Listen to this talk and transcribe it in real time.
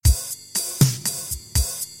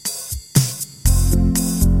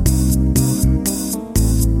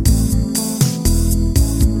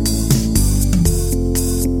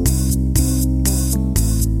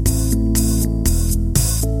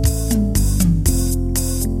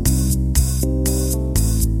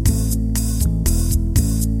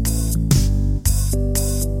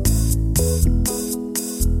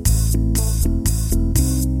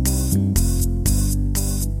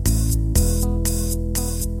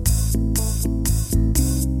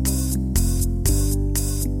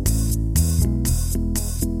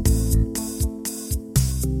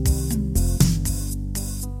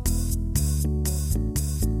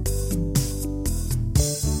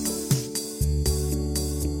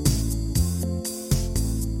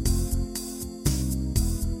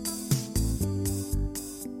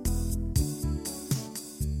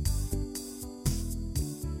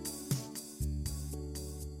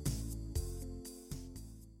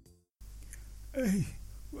Hey,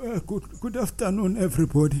 good afternoon,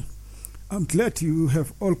 everybody. I'm glad you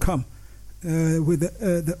have all come. With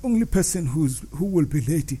the only person who will be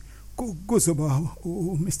late, goes about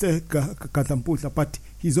Mr. Katampula, but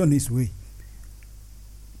he's on his way.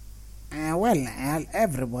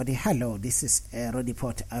 Everybody, hello. This is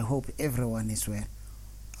Rodiport. I hope everyone is well.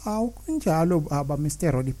 Kunjalo baba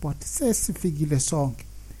Mr. Rodiport. Sesifikile sonke.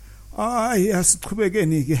 Yes,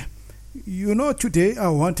 you know, today I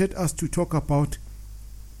wanted us to talk about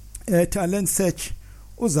talent search.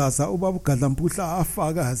 Uzaza ubaba Katampula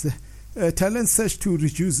afakaze talent search to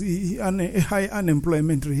reduce a high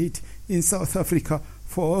unemployment rate in South Africa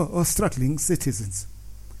for struggling citizens.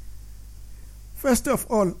 First of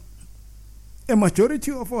all, a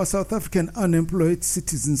majority of our South African unemployed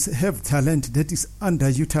citizens have talent that is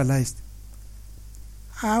underutilized.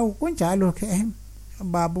 Kunjalo ke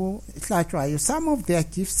babu Hlatshwayo, some of their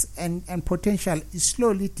gifts and potential is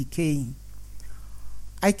slowly decaying.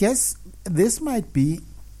 I guess this might be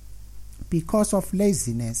because of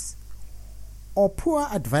laziness or poor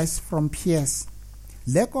advice from peers,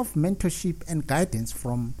 lack of mentorship and guidance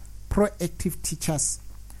from proactive teachers,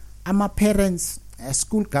 our parents,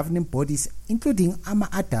 school governing bodies, including our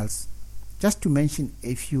adults, just to mention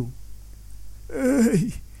a few.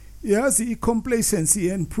 Yes,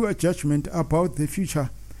 complacency and poor judgment about the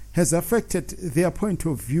future has affected their point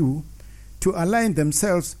of view to align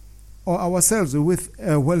themselves or ourselves with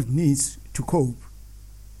world needs to cope.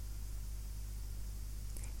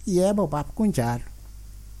 Yebo bab kunjalo.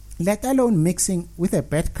 Let alone mixing with a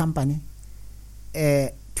bad company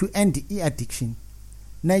to end e-addiction.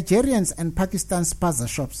 Nigerians and Pakistan spaza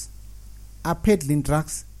shops are peddling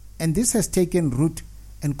drugs, and this has taken root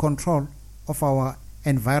and control of our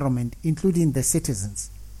environment, including the citizens.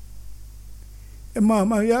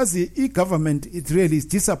 Mama, yazi, e-government, it really is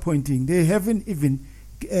disappointing. They haven't even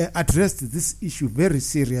addressed this issue very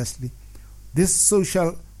seriously. This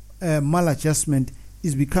social maladjustment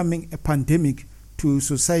is becoming a pandemic to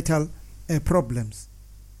societal problems.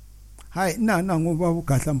 Hayi nana ngoba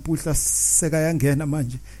uGadlampula sekayangena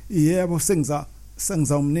manje. Yebo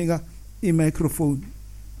sengizawumnika i-microphone.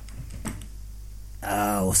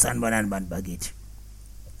 Sanibonani bantu bakithi.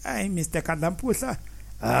 Hayi Mr. Gadlampula.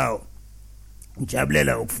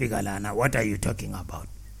 Ngijabulela ukufika lana. What are you talking about?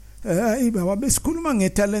 Baba besikhuluma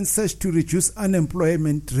nge-talent search to reduce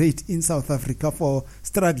unemployment rate in South Africa for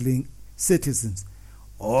struggling citizens.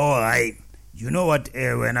 You know what,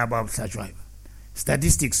 when about Hlatshwayo,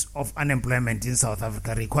 statistics of unemployment in South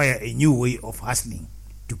Africa require a new way of hustling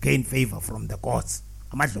to gain favor from the courts.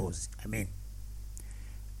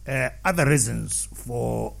 Other reasons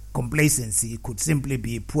for complacency could simply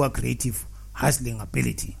be poor creative hustling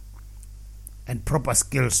ability and proper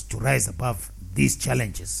skills to rise above these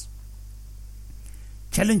challenges.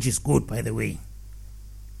 Challenge is good, by the way,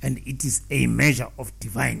 and it is a measure of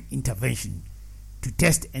divine intervention to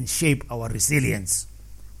test and shape our resilience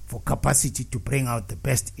for capacity to bring out the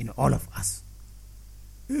best in all of us.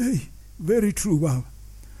 Hey, very true, Bob.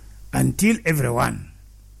 Until everyone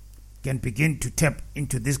can begin to tap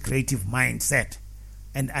into this creative mindset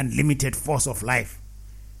and unlimited force of life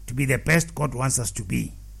to be the best God wants us to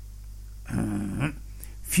be,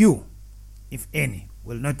 few, if any,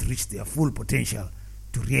 will not reach their full potential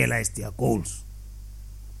to realize their goals.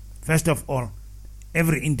 First of all,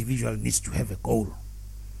 every individual needs to have a goal.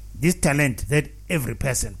 This talent that every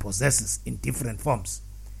person possesses in different forms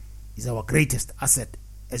is our greatest asset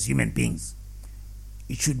as human beings.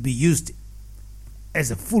 It should be used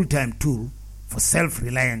as a full-time tool for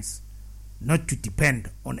self-reliance, not to depend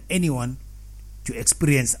on anyone to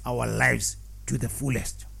experience our lives to the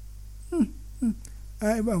fullest.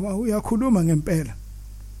 Uyakhuluma ngempela.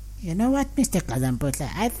 You know what, Mr.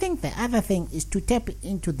 Katampula? I think the other thing is to tap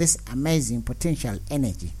into this amazing potential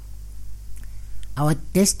energy. Our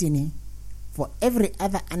destiny for every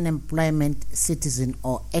other unemployment citizen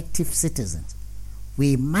or active citizen.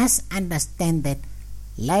 We must understand that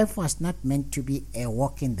life was not meant to be a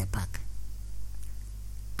walk in the park.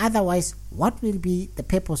 Otherwise, what will be the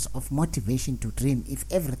purpose of motivation to dream if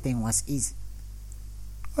everything was easy?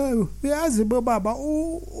 We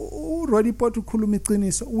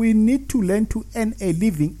need to learn to earn a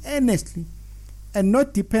living earnestly and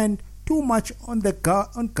not depend too much on the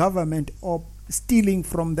government or stealing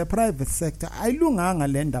from the private sector. I do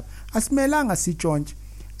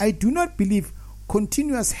not believe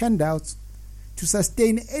continuous handouts to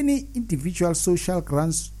sustain any individual social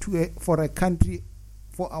grants for a country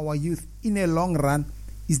for our youth in a long run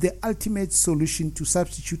is the ultimate solution to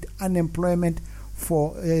substitute unemployment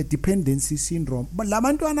for dependency syndrome. But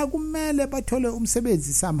labantwana kumele bathole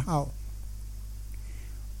umsebenzi somehow.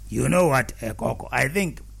 You know what, Koko? I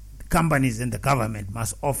think companies and the government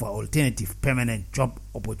must offer alternative permanent job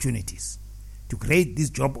opportunities to create these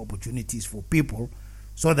job opportunities for people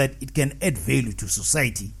so that it can add value to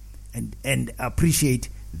society and appreciate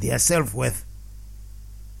their self-worth,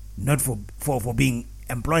 not for being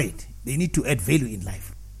employed. They need to add value in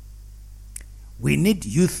life. We need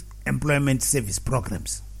youth employment service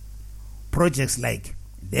programs. Projects like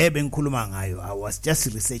Leben Kulumangayo, I was just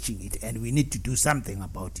researching it, and we need to do something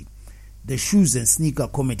about it. The Shoes and Sneaker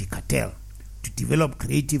Comedy Cartel, to develop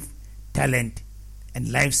creative talent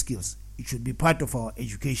and life skills. It should be part of our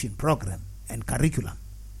education program and curriculum.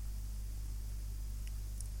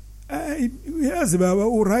 Yes, Baba,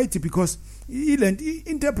 all right, because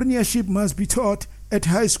entrepreneurship must be taught at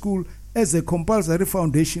high school as a compulsory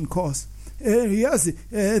foundation course. Yes,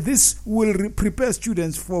 this will prepare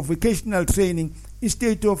students for vocational training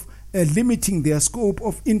instead of limiting their scope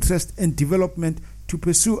of interest and development to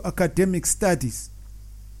pursue academic studies.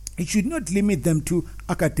 It should not limit them to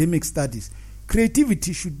academic studies.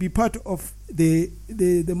 Creativity should be part of the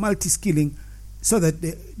multi-skilling so that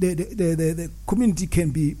the community can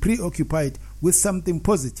be preoccupied with something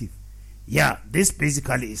positive. Yeah, this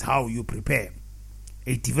basically is how you prepare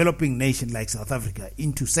a developing nation like South Africa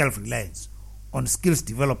into self-reliance on skills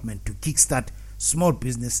development to kickstart small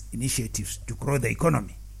business initiatives to grow the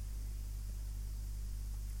economy.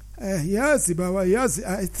 Yes, Baba, yes.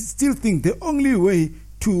 I still think the only way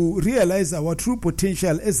to realize our true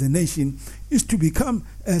potential as a nation is to become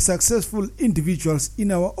successful individuals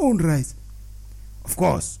in our own right. Of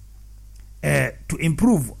course, to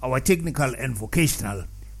improve our technical and vocational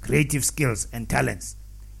creative skills and talents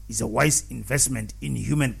is a wise investment in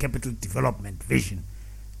human capital development vision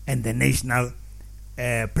and the national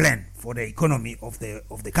plan for the economy of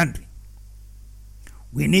the country.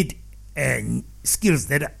 We need skills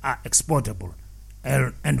that are exportable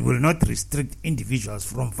and will not restrict individuals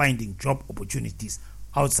from finding job opportunities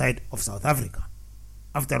outside of South Africa.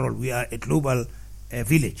 After all, we are a global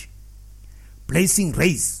village. Placing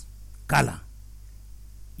race, color,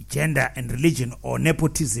 gender and religion or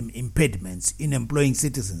nepotism impediments in employing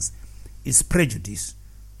citizens is prejudice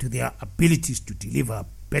to their abilities to deliver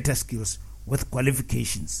better skills with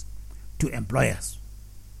qualifications to employers.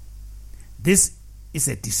 This is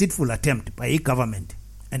a deceitful attempt by a government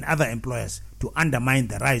and other employers to undermine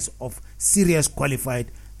the rise of serious, qualified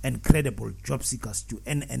and credible job seekers to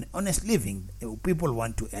earn an honest living. People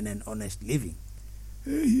want to earn an honest living.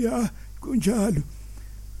 Yeah, kunjalo.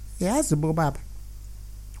 Yazi bobaba.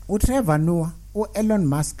 uTrevor Noah, Elon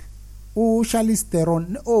Musk, Charlize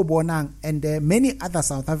Theron, Bonang, and many other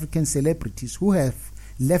South African celebrities who have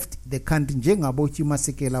left the country njengabo Chuma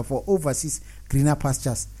Sekela for overseas greener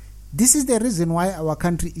pastures. This is the reason why our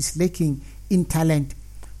country is lacking in talent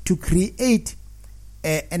to create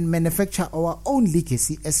and manufacture our own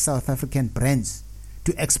legacy as South African brands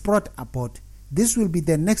to export abroad. This will be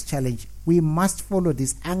the next challenge. We must follow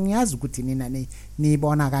this. Angiyazi ukuthi nina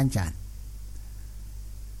nibona kanjani.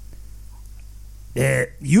 The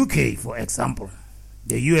UK, for example,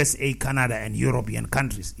 the USA, Canada, and European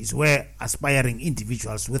countries is where aspiring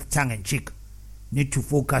individuals with tongue-in-cheek need to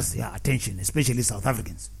focus their attention, especially South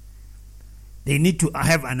Africans. They need to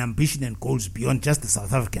have an ambition and goals beyond just the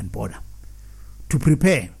South African border. To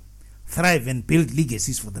prepare, thrive, and build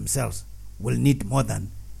legacies for themselves will need more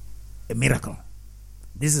than a miracle.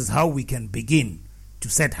 This is how we can begin to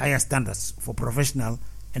set higher standards for professional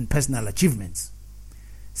and personal achievements.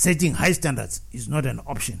 Setting high standards is not an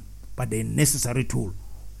option, but a necessary tool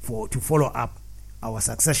to follow up our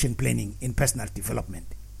succession planning in personal development.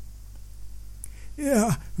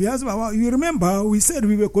 Yeah, you remember we said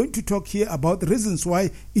we were going to talk here about the reasons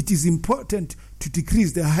why it is important to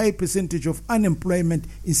decrease the high percentage of unemployment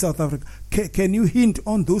in South Africa. Can you hint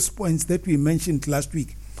on those points that we mentioned last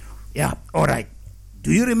week? Yeah, all right.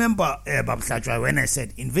 Do you remember, Bab Tlachwa, when I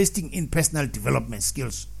said investing in personal development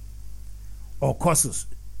skills or courses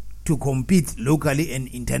to compete locally and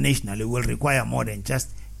internationally will require more than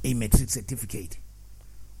just a matric certificate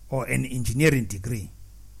or an engineering degree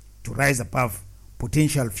to rise above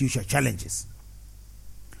potential future challenges?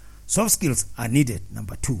 Soft skills are needed,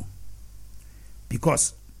 number 2,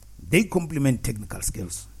 because they complement technical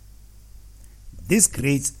skills. This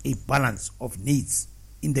creates a balance of needs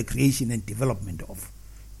in the creation and development of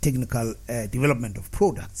technical development of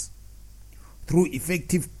products through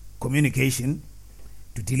effective communication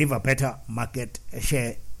to deliver better market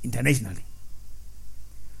share internationally.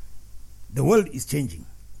 The world is changing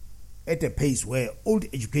at a pace where old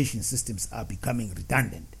education systems are becoming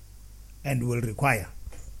redundant and will require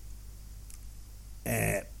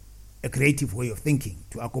a creative way of thinking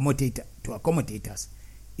to accommodate us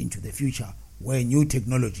into the future where new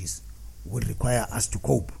technologies will require us to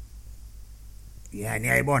cope.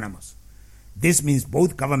 This means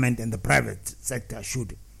both government and the private sector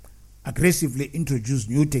should aggressively introduce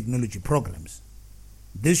new technology programs.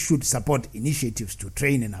 This should support initiatives to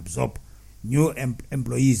train and absorb new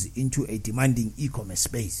employees into a demanding e-commerce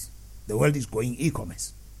space. The world is going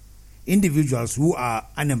e-commerce. Individuals who are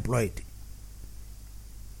unemployed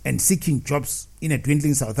and seeking jobs in a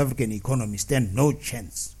dwindling South African economy stand no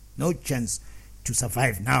chance to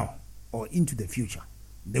survive now or into the future.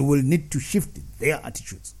 They will need to shift their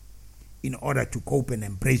attitudes in order to cope and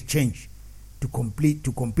embrace change, to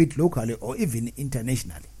compete locally or even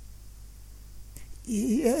internationally.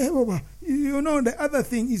 The other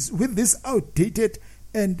thing is, with this outdated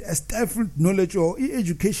and stifled knowledge or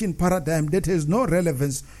education paradigm that has no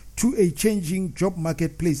relevance to a changing job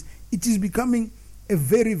marketplace, it is becoming a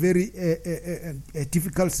very, very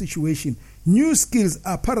difficult situation. New skills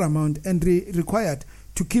are paramount and required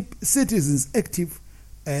to keep citizens active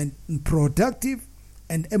and productive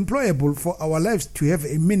and employable for our lives to have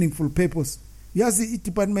a meaningful purpose. Yes, the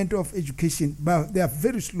Department of Education, but they are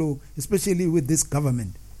very slow, especially with this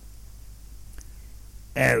government.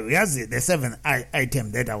 The seventh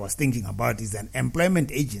item that I was thinking about is that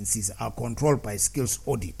employment agencies are controlled by skills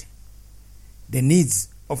audit, the needs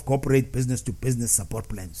of corporate business-to-business support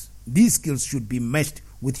plans. These skills should be matched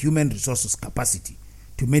with human resources capacity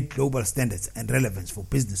to meet global standards and relevance for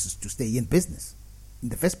businesses to stay in business in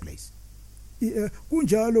the first place. In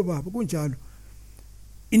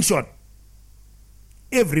short,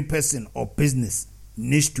 every person or business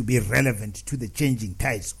needs to be relevant to the changing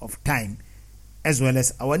tides of time as well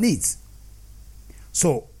as our needs.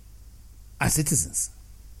 So, as citizens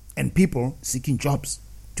and people seeking jobs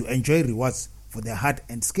to enjoy rewards for their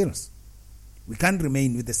hard-earned skills, we can't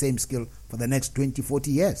remain with the same skill for the next 20,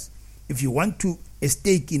 40 years. If you want to a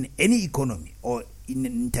stake in any economy or in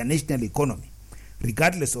an international economy,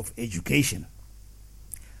 regardless of education,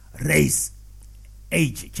 race,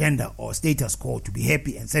 age, gender, or status quo, to be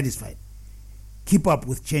happy and satisfied, keep up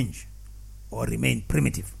with change, or remain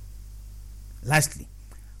primitive. Lastly,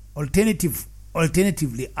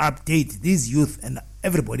 alternatively update these youth, and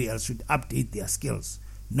everybody else should update their skills,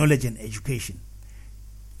 knowledge, and education.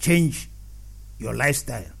 Change your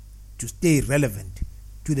lifestyle to stay relevant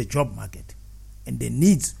to the job market and the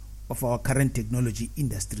needs of our current technology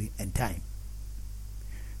industry and time.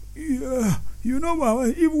 Yeah,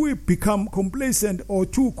 if we become complacent or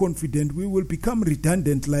too confident, we will become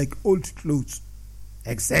redundant like old clothes.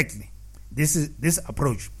 Exactly. This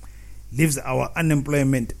approach leaves our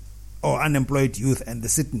unemployed youth and the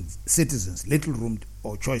citizens little room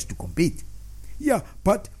or choice to compete. Yeah,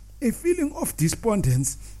 but a feeling of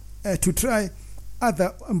despondence to try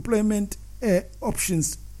other employment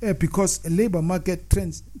options because labor market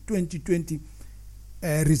trends 2020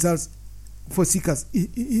 results for seekers,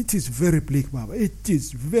 it is very bleak, Baba. It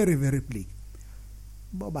is very, very bleak.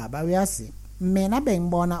 Baba, we are saying, Mena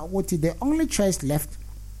Bengbona, what is the only choice left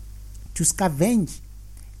to scavenge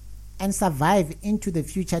and survive into the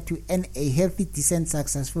future to earn a healthy, decent,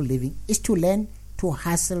 successful living is to learn to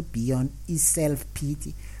hustle beyond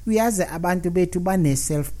self-pity. We are the abantu betu bane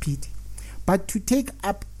self-pity, but to take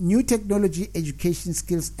up new technology, education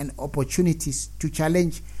skills and opportunities to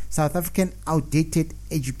challenge South African outdated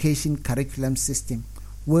education curriculum system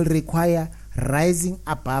will require rising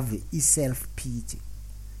above self-pity.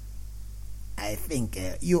 I think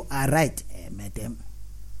you are right, madam.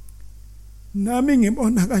 Nami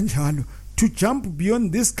ngibona kanjalo. To jump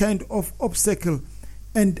beyond this kind of obstacle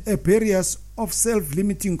and barriers of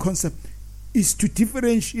self-limiting concept is to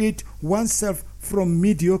differentiate oneself from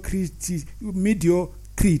mediocrity.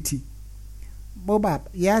 Bobab,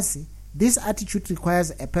 yes, this attitude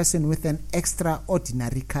requires a person with an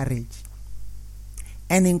extraordinary courage,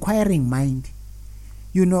 an inquiring mind,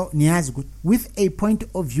 Niazgut, with a point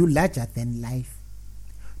of view larger than life,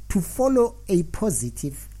 to follow a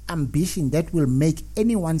positive ambition that will make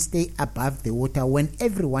anyone stay above the water when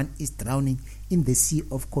everyone is drowning in the sea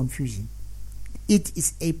of confusion. It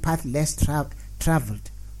is a path less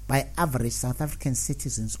traveled by average South African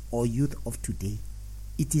citizens or youth of today.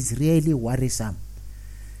 It is really worrisome.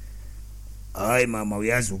 Ay, Mama,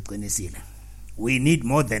 we need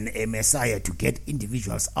more than a messiah to get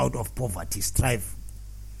individuals out of poverty, strive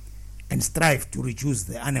to reduce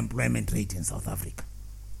the unemployment rate in South Africa.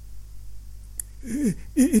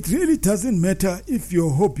 It really doesn't matter if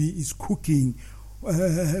your hobby is cooking,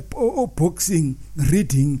 or boxing,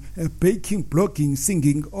 reading, baking, blogging,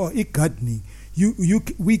 singing, or gardening.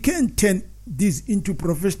 We can turn these into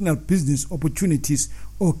professional business opportunities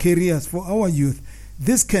or careers for our youth.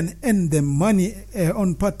 this can earn them money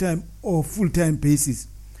on part-time or full-time basis.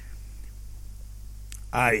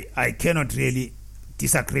 I cannot really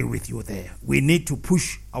disagree with you there. We need to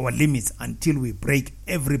push our limits until we break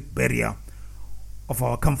every barrier of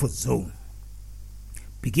our comfort zone.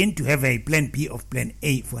 Begin to have a plan B of plan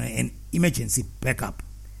A for an emergency backup.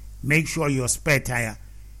 Make sure your spare tire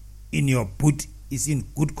in your boot is in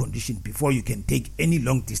good condition before you can take any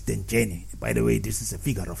long distance journey. By the way, this is a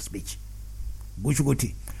figure of speech.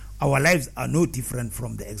 Our lives are no different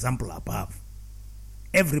from the example above.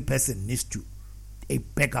 Every person needs a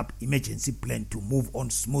backup emergency plan to move on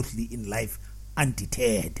smoothly in life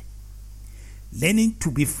undeterred. Learning to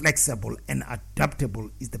be flexible and adaptable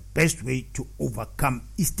is the best way to overcome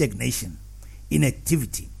stagnation,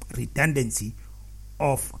 inactivity, redundancy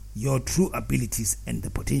of your true abilities and the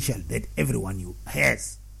potential that everyone you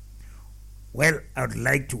has. Well, I would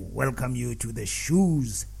like to welcome you to the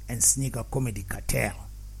Shoes and Sneaker Comedy Cartel,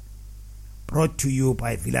 brought to you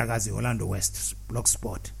by Vilakazi Orlando West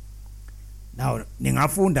Blogspot. Now,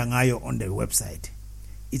 ningafunda ngayo on the website.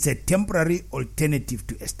 It's a temporary alternative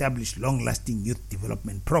to establish long-lasting youth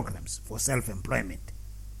development programs for self-employment.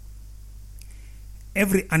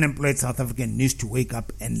 Every unemployed South African needs to wake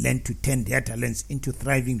up and learn to turn their talents into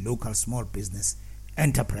thriving local small business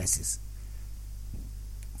enterprises.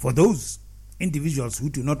 For those individuals who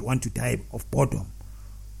do not want to die of boredom,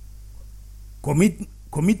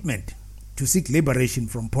 commitment to seek liberation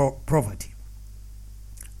from poverty,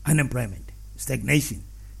 unemployment, stagnation,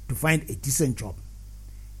 to find a decent job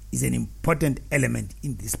is an important element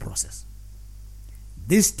in this process.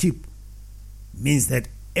 This tip means that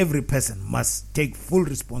every person must take full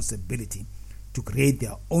responsibility to create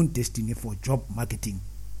their own destiny for job marketing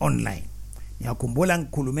online. Ngiyakhumbula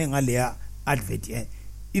ngikhulume ngaleya advert,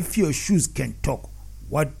 if your shoes can talk,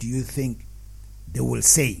 what do you think they will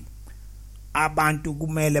say? Abantu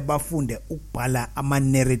kumele bafunde ukubhala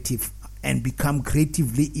ama-narrative and become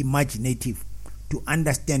creatively imaginative to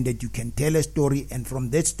understand that you can tell a story, and from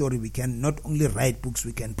that story we can not only write books,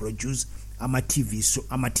 we can produce a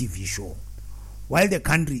TV show. While the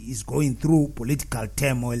country is going through political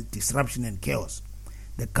turmoil, disruption and chaos,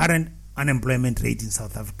 the current unemployment rate in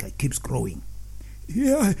South Africa keeps growing.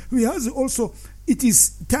 Yeah, it is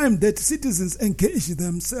time that citizens engage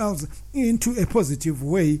themselves into a positive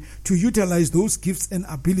way to utilize those gifts and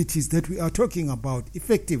abilities that we are talking about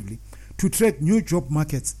effectively to track new job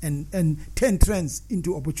markets and turn trends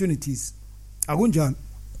into opportunities. Akunjani?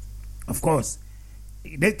 Of course,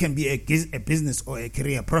 that can be a business or a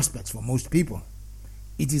career prospects for most people.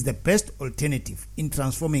 It is the best alternative in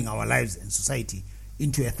transforming our lives and society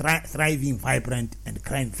into a thriving, vibrant and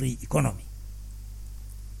crime-free economy.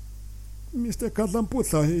 Mr.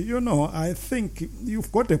 Kadlamputla, I think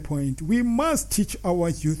you've got a point. We must teach our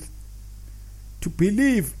youth to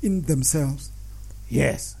believe in themselves.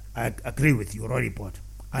 Yes, I agree with you, Roripot.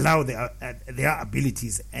 Allow their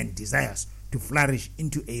abilities and desires to flourish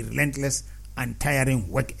into a relentless, untiring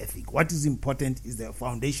work ethic. What is important is the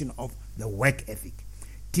foundation of the work ethic.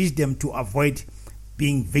 Teach them to avoid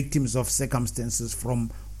being victims of circumstances from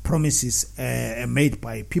promises made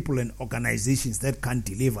by people and organizations that can't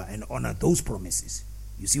deliver and honor those promises.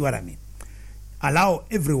 You see what I mean? Allow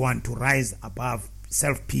everyone to rise above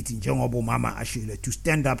self-pity, njengoba Mama Ashile, to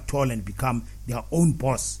stand up tall and become their own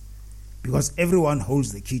boss, because everyone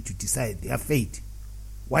holds the key to decide their fate.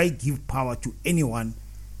 Why give power to anyone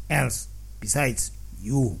else besides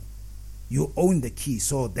you? You own the key,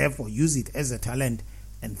 so therefore use it as a talent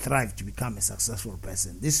and thrive to become a successful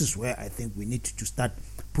person. This is where I think we need to start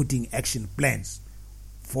putting action plans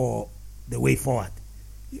for the way forward.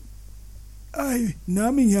 Let's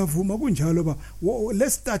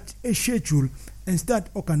start a schedule and start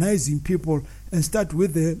organizing people and start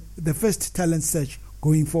with the first talent search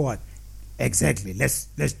going forward. Exactly. Let's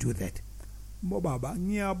do that. Bobaba,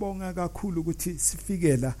 ngiyabonga kakhulu ukuthi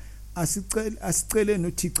sifikela asicele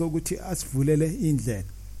noThixo ukuthi asivulele indlela.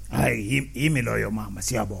 Hayi yimi loyo mama,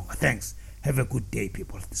 siyabonga. Thanks. Have a good day,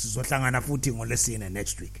 people. Sizohlangana futhi ngoLesine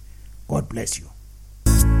next week. God bless you.